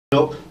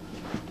up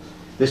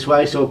this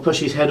way, so I'll push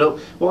his head up.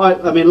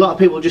 I mean, a lot of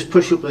people just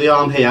push up with the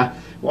arm here.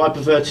 What I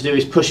prefer to do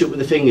is push up with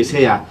the fingers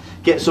here,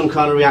 get some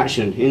kind of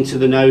reaction into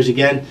the nose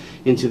again,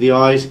 into the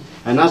eyes,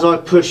 and as I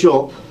push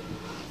up,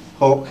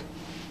 hook,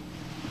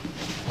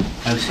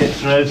 and sit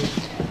through,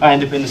 I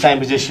end up in the same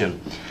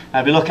position. Now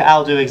if you look at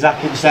Al do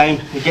exactly the same,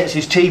 he gets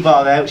his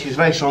T-bar there, which is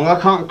very strong.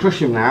 I can't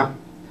crush him now.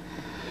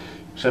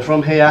 So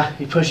from here,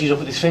 he pushes up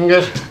with his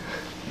fingers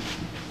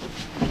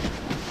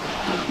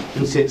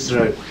and sits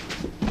through.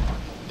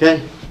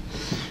 Okay,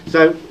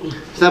 so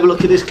let's have a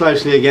look at this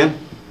closely again.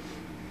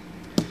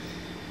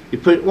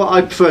 What I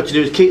prefer to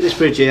do is keep this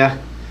bridge here,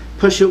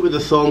 push up with the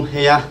thumb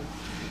here,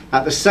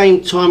 at the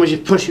same time as you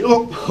push it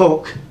up,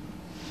 hook.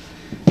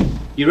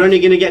 You're only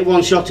going to get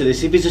one shot of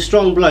this. If he's a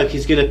strong bloke,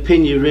 he's going to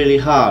pin you really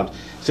hard.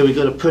 So we've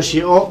got to push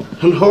it up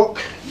and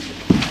hook,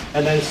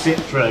 and then sit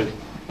through.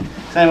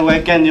 Same way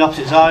again, the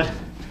opposite side.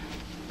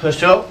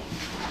 Push up.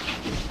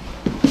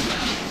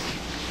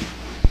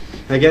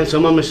 Again, so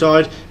I'm on my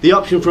side. The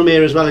option from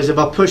here as well is if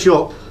I push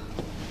up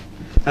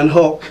and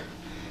hook,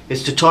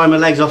 is to tie my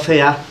legs off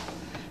here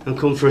and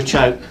come for a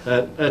choke,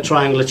 a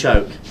triangular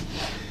choke.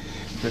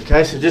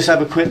 Okay, so just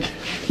have a quick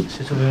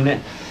sit up a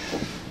minute.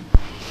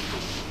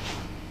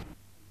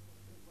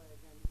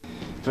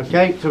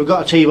 Okay, so we've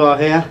got a T-bar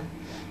here.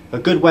 A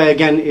good way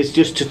again is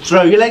just to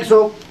throw your legs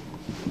up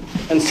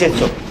and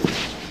sit up.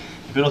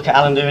 If you look at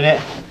Alan doing it,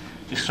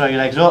 just throw your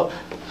legs up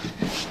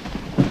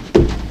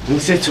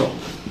and sit up.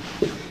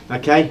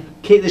 Okay,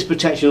 keep this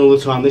protection all the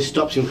time. This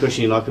stops him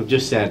crushing you, like I've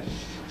just said.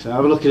 So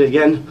have a look at it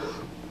again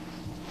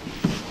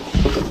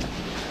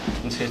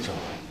and sit up.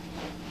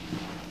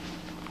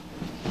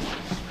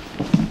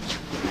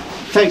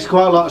 It takes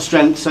quite a lot of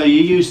strength, so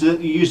you use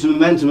the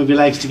momentum of your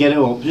legs to get it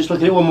up. Just look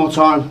at it one more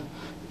time.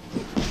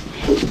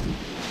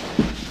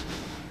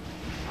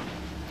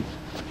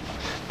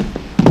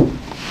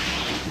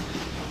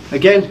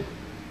 Again,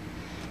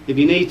 if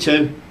you need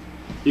to,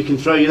 you can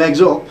throw your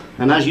legs up,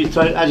 and as your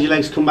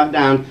legs come back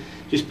down,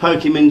 just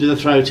poke him into the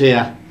throat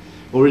here,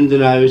 or in the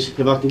nose.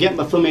 If I can get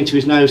my thumb into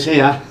his nose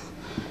here,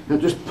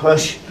 and just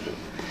push,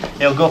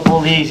 it'll go up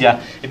all the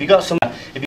easier. If you've got some